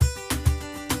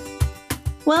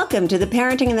Welcome to the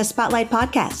Parenting in the Spotlight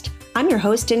podcast. I'm your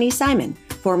host, Denise Simon,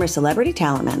 former celebrity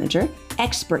talent manager,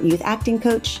 expert youth acting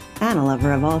coach, and a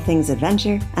lover of all things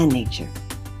adventure and nature.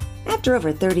 After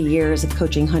over 30 years of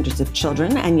coaching hundreds of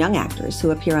children and young actors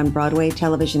who appear on Broadway,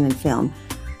 television, and film,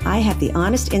 I have the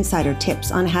honest insider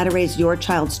tips on how to raise your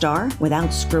child's star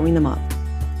without screwing them up.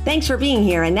 Thanks for being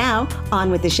here, and now, on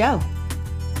with the show.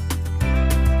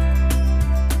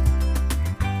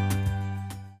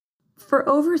 For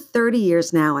over 30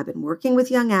 years now, I've been working with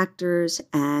young actors,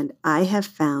 and I have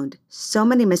found so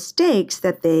many mistakes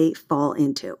that they fall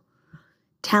into.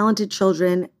 Talented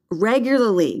children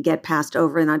regularly get passed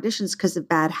over in auditions because of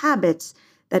bad habits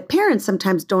that parents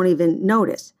sometimes don't even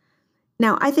notice.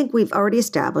 Now, I think we've already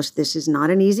established this is not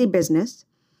an easy business.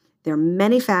 There are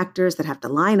many factors that have to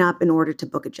line up in order to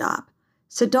book a job.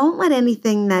 So don't let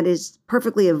anything that is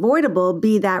perfectly avoidable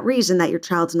be that reason that your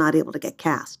child's not able to get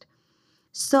cast.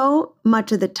 So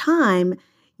much of the time,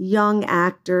 young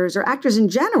actors or actors in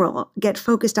general get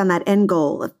focused on that end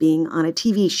goal of being on a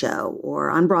TV show or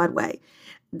on Broadway.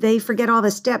 They forget all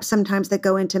the steps sometimes that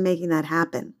go into making that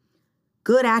happen.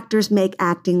 Good actors make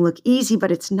acting look easy,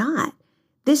 but it's not.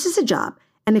 This is a job,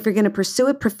 and if you're going to pursue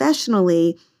it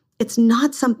professionally, it's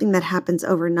not something that happens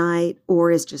overnight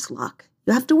or is just luck.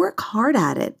 You have to work hard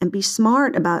at it and be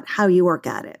smart about how you work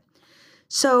at it.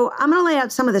 So I'm going to lay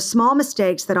out some of the small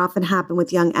mistakes that often happen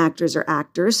with young actors or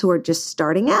actors who are just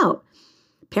starting out.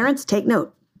 Parents, take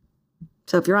note.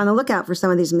 So if you're on the lookout for some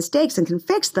of these mistakes and can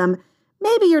fix them,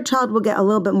 maybe your child will get a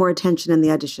little bit more attention in the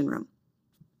audition room.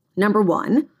 Number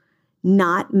one,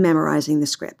 not memorizing the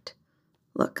script.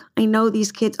 Look, I know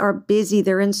these kids are busy.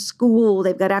 They're in school.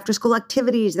 They've got after-school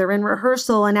activities. They're in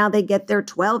rehearsal, and now they get their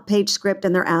 12-page script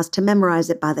and they're asked to memorize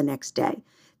it by the next day.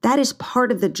 That is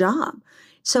part of the job.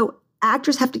 So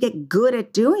actors have to get good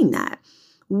at doing that.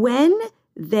 When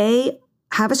they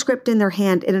have a script in their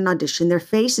hand in an audition, their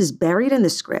face is buried in the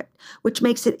script, which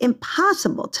makes it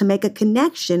impossible to make a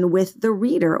connection with the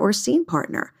reader or scene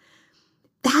partner.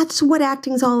 That's what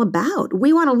acting's all about.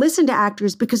 We want to listen to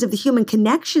actors because of the human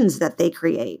connections that they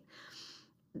create.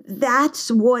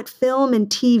 That's what film and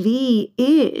TV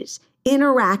is,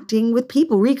 interacting with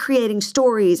people, recreating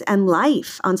stories and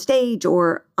life on stage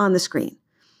or on the screen.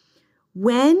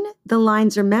 When the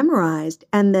lines are memorized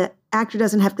and the actor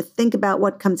doesn't have to think about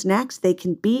what comes next, they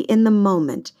can be in the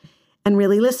moment and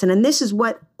really listen. And this is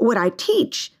what I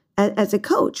teach as a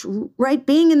coach, right?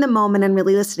 Being in the moment and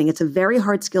really listening. It's a very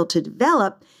hard skill to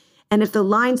develop. And if the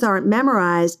lines aren't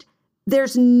memorized,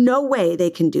 there's no way they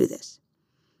can do this.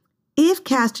 If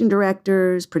casting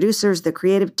directors, producers, the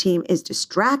creative team is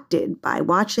distracted by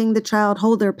watching the child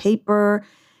hold their paper,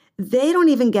 they don't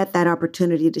even get that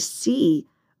opportunity to see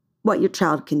what your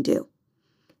child can do.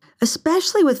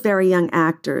 Especially with very young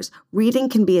actors, reading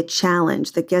can be a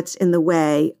challenge that gets in the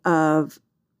way of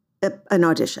an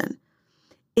audition.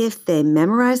 If they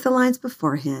memorize the lines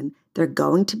beforehand, they're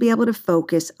going to be able to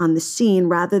focus on the scene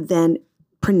rather than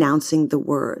pronouncing the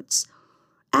words.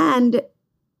 And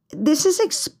this is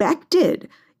expected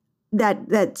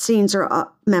that scenes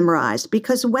are memorized,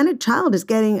 because when a child is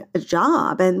getting a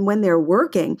job and when they're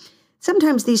working,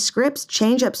 sometimes these scripts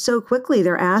change up so quickly,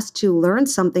 they're asked to learn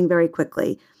something very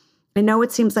quickly. I know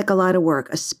it seems like a lot of work,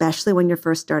 especially when you're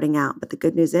first starting out, but the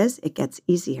good news is it gets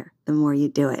easier the more you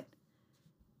do it.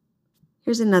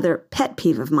 Here's another pet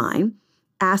peeve of mine,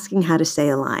 asking how to say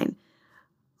a line.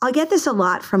 I'll get this a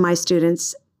lot from my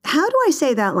students. How do I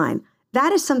say that line?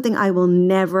 That is something I will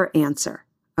never answer,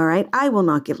 all right? I will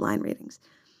not give line readings.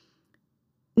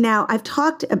 Now, I've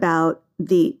talked about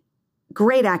the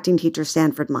great acting teacher,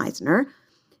 Sanford Meisner.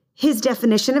 His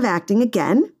definition of acting,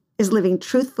 again, is living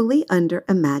truthfully under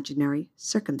imaginary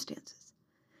circumstances.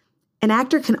 An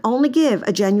actor can only give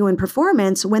a genuine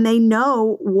performance when they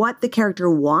know what the character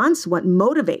wants, what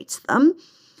motivates them,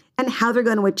 and how they're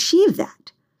going to achieve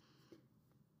that.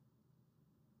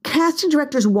 Casting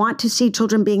directors want to see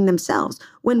children being themselves.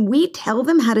 When we tell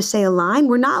them how to say a line,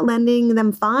 we're not letting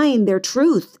them find their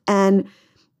truth and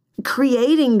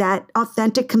creating that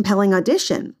authentic, compelling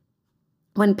audition.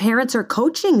 When parents are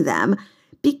coaching them,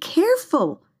 be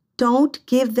careful. Don't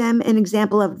give them an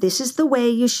example of this is the way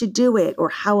you should do it or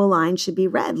how a line should be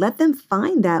read. Let them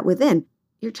find that within.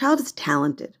 Your child is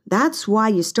talented. That's why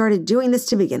you started doing this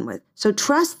to begin with. So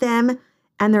trust them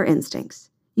and their instincts.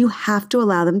 You have to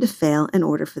allow them to fail in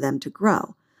order for them to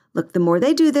grow. Look, the more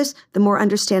they do this, the more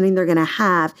understanding they're going to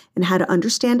have in how to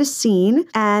understand a scene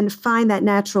and find that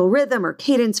natural rhythm or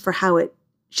cadence for how it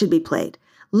should be played.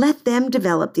 Let them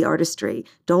develop the artistry.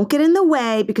 Don't get in the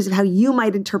way because of how you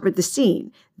might interpret the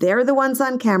scene. They're the ones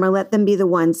on camera. Let them be the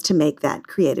ones to make that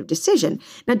creative decision.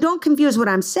 Now, don't confuse what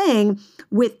I'm saying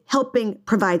with helping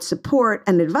provide support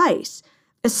and advice,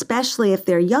 especially if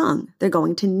they're young. They're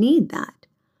going to need that.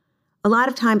 A lot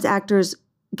of times actors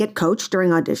get coached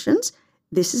during auditions.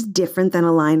 This is different than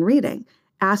a line reading.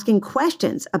 Asking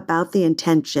questions about the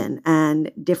intention and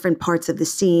different parts of the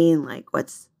scene, like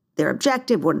what's their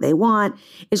objective, what do they want,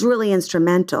 is really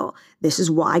instrumental. This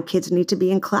is why kids need to be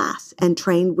in class and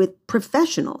trained with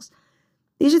professionals.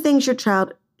 These are things your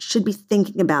child should be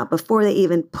thinking about before they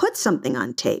even put something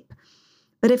on tape.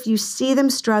 But if you see them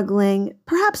struggling,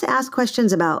 perhaps ask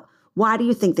questions about why do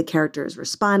you think the character is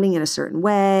responding in a certain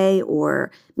way, or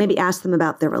maybe ask them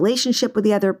about their relationship with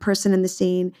the other person in the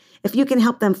scene. If you can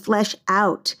help them flesh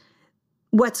out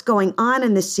what's going on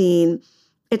in the scene,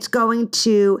 it's going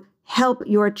to help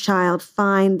your child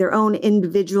find their own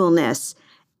individualness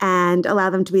and allow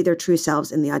them to be their true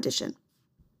selves in the audition.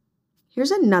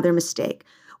 Here's another mistake: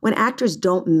 when actors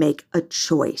don't make a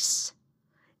choice.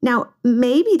 Now,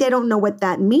 maybe they don't know what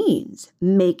that means,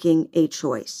 making a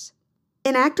choice.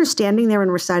 An actor standing there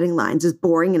and reciting lines is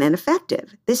boring and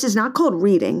ineffective. This is not called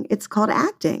reading, it's called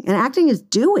acting. And acting is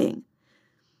doing.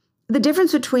 The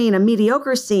difference between a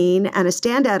mediocre scene and a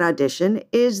standout audition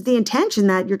is the intention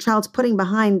that your child's putting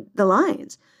behind the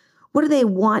lines. What do they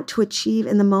want to achieve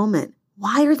in the moment?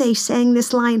 Why are they saying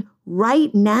this line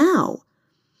right now?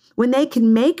 When they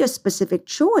can make a specific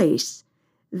choice,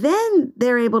 then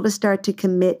they're able to start to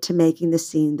commit to making the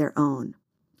scene their own.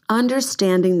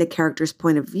 Understanding the character's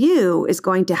point of view is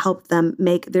going to help them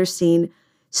make their scene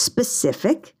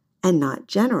specific and not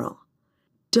general.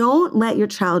 Don't let your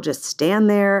child just stand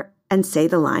there and say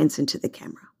the lines into the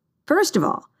camera. First of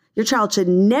all, your child should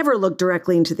never look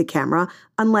directly into the camera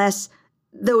unless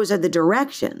those are the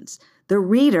directions. The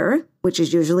reader, which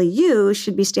is usually you,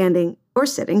 should be standing or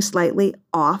sitting slightly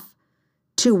off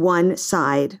to one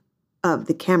side of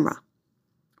the camera.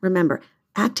 Remember,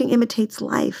 acting imitates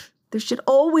life. There should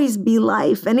always be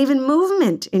life and even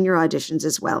movement in your auditions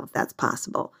as well, if that's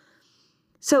possible.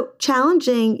 So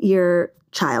challenging your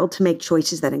child to make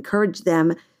choices that encourage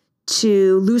them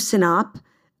to loosen up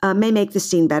may make the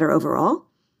scene better overall.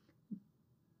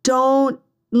 Don't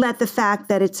let the fact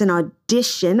that it's an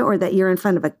audition or that you're in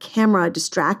front of a camera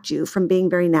distract you from being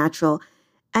very natural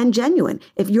and genuine.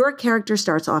 If your character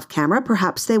starts off camera,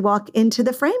 perhaps they walk into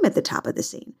the frame at the top of the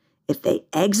scene. If they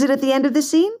exit at the end of the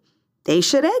scene, they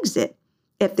should exit.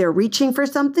 If they're reaching for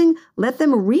something, let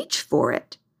them reach for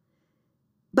it.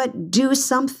 But do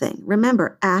something.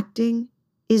 Remember, acting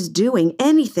is doing.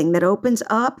 Anything that opens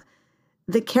up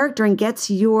the character and gets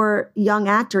your young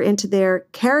actor into their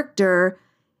character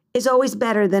is always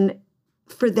better than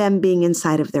for them being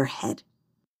inside of their head.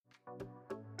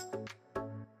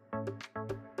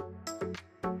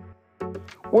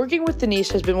 Working with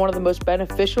Denise has been one of the most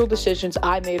beneficial decisions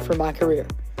I made for my career.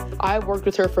 I've worked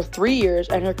with her for 3 years,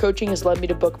 and her coaching has led me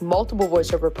to book multiple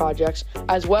voiceover projects,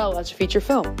 as well as a feature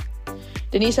film.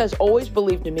 Denise has always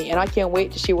believed in me, and I can't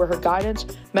wait to see where her guidance,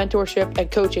 mentorship,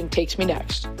 and coaching takes me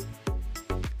next.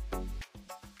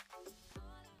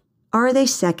 Are they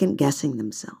second-guessing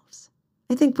themselves?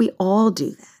 I think we all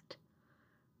do that.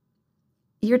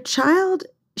 Your child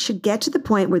should get to the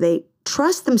point where they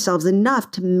trust themselves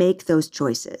enough to make those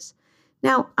choices.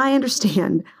 Now, I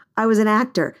understand. I was an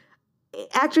actor.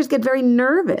 Actors get very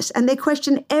nervous and they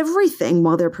question everything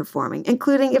while they're performing,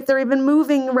 including if they're even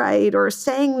moving right or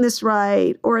saying this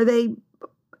right, or are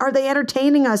they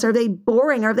entertaining us? Are they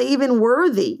boring? Are they even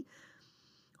worthy?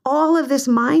 All of this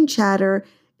mind chatter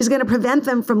is going to prevent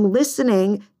them from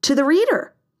listening to the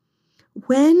reader.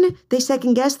 When they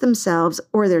second guess themselves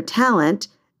or their talent,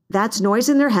 that's noise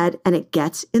in their head and it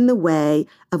gets in the way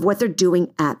of what they're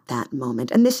doing at that moment.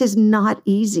 And this is not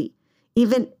easy.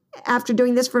 Even after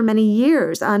doing this for many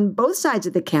years on both sides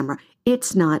of the camera,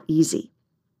 it's not easy.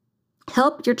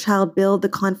 Help your child build the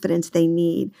confidence they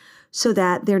need so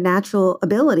that their natural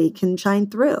ability can shine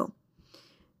through.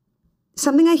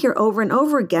 Something I hear over and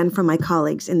over again from my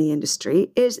colleagues in the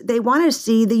industry is they want to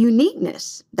see the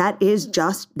uniqueness that is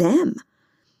just them.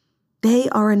 They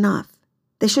are enough.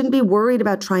 They shouldn't be worried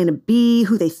about trying to be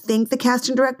who they think the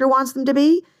casting director wants them to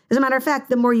be. As a matter of fact,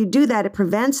 the more you do that, it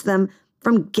prevents them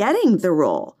from getting the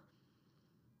role.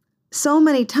 So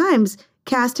many times,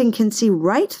 casting can see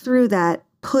right through that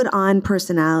put-on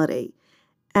personality.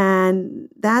 And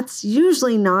that's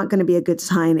usually not going to be a good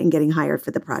sign in getting hired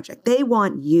for the project. They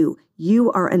want you.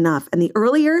 You are enough. And the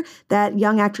earlier that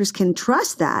young actors can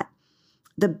trust that,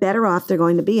 the better off they're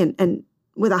going to be and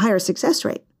with a higher success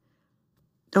rate.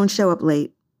 Don't show up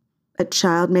late. A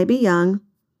child may be young,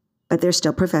 but they're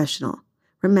still professional.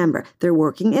 Remember, they're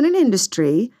working in an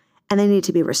industry and they need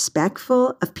to be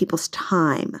respectful of people's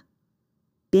time.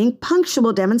 Being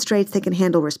punctual demonstrates they can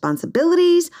handle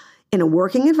responsibilities in a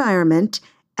working environment,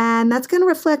 and that's going to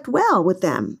reflect well with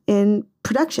them in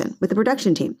production, with the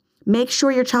production team. Make sure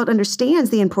your child understands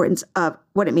the importance of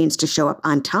what it means to show up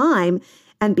on time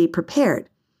and be prepared.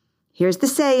 Here's the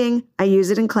saying, I use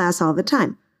it in class all the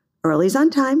time. Early's on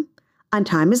time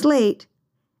is late,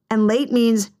 and late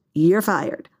means you're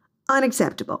fired.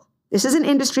 Unacceptable. This is an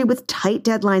industry with tight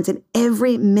deadlines and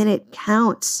every minute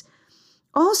counts.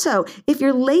 Also, if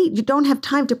you're late, you don't have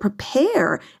time to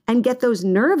prepare and get those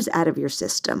nerves out of your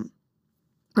system.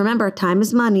 Remember, time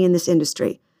is money in this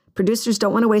industry. Producers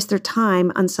don't want to waste their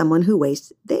time on someone who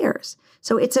wastes theirs.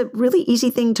 So it's a really easy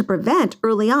thing to prevent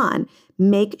early on.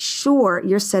 Make sure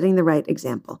you're setting the right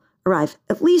example. Arrive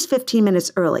at least 15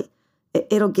 minutes early.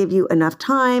 It'll give you enough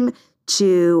time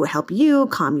to help you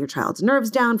calm your child's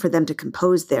nerves down, for them to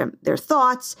compose their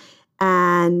thoughts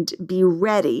and be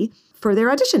ready for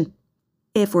their audition.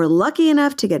 If we're lucky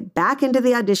enough to get back into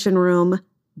the audition room,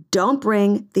 don't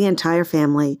bring the entire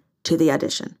family to the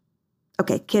audition.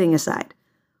 Okay, kidding aside.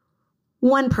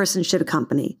 One person should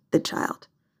accompany the child,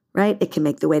 right? It can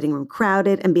make the waiting room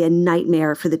crowded and be a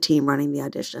nightmare for the team running the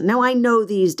audition. Now, I know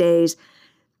these days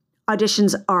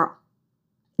auditions are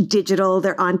digital,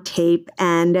 they're on tape,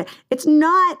 and it's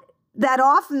not that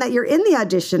often that you're in the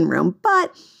audition room,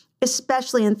 but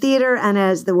especially in theater and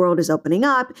as the world is opening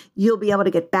up, you'll be able to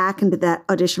get back into that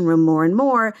audition room more and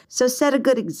more. So set a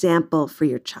good example for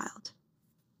your child.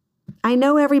 I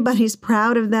know everybody's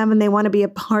proud of them and they want to be a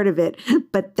part of it,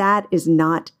 but that is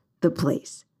not the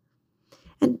place.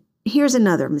 And here's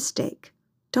another mistake.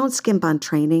 Don't skimp on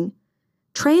training.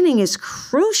 Training is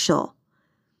crucial.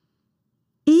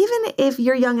 Even if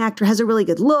your young actor has a really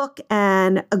good look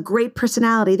and a great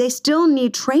personality, they still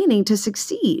need training to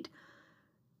succeed.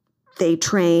 They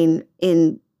train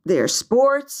in their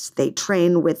sports, they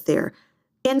train with their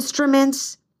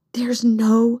instruments. There's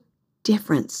no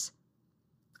difference.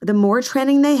 The more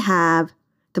training they have,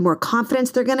 the more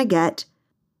confidence they're going to get,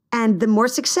 and the more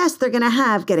success they're going to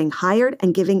have getting hired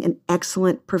and giving an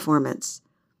excellent performance.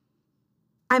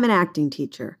 I'm an acting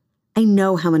teacher. I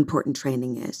know how important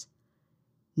training is.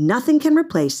 Nothing can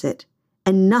replace it,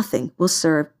 and nothing will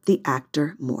serve the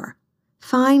actor more.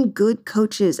 Find good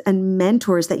coaches and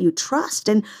mentors that you trust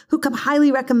and who come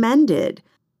highly recommended.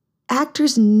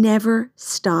 Actors never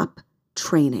stop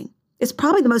training. It's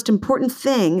probably the most important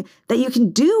thing that you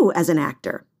can do as an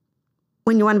actor.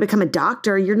 When you want to become a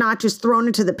doctor, you're not just thrown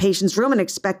into the patient's room and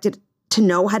expected to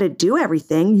know how to do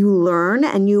everything. You learn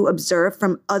and you observe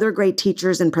from other great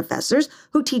teachers and professors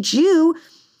who teach you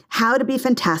how to be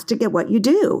fantastic at what you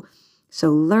do. So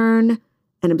learn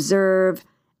and observe,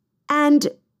 and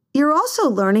you're also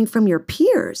learning from your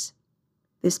peers.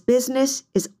 This business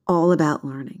is all about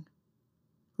learning.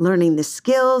 Learning the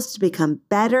skills to become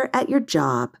better at your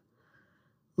job.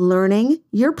 Learning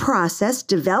your process,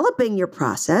 developing your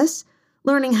process,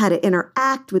 learning how to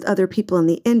interact with other people in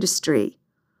the industry.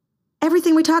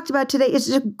 Everything we talked about today is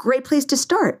a great place to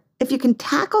start. If you can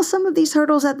tackle some of these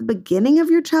hurdles at the beginning of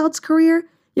your child's career,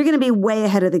 you're going to be way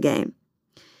ahead of the game.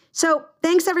 So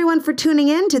thanks everyone for tuning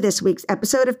in to this week's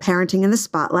episode of Parenting in the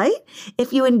Spotlight.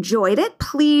 If you enjoyed it,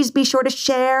 please be sure to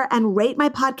share and rate my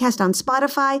podcast on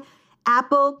Spotify,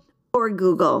 Apple, or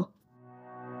Google.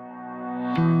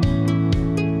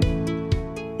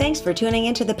 Thanks for tuning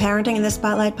into the Parenting in the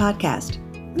Spotlight podcast.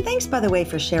 And thanks, by the way,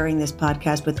 for sharing this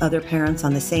podcast with other parents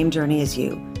on the same journey as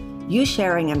you. You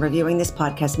sharing and reviewing this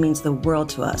podcast means the world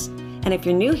to us. And if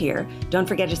you're new here, don't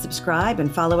forget to subscribe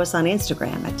and follow us on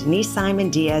Instagram at Denise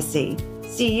Simon DSC.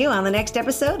 See you on the next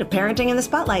episode of Parenting in the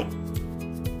Spotlight.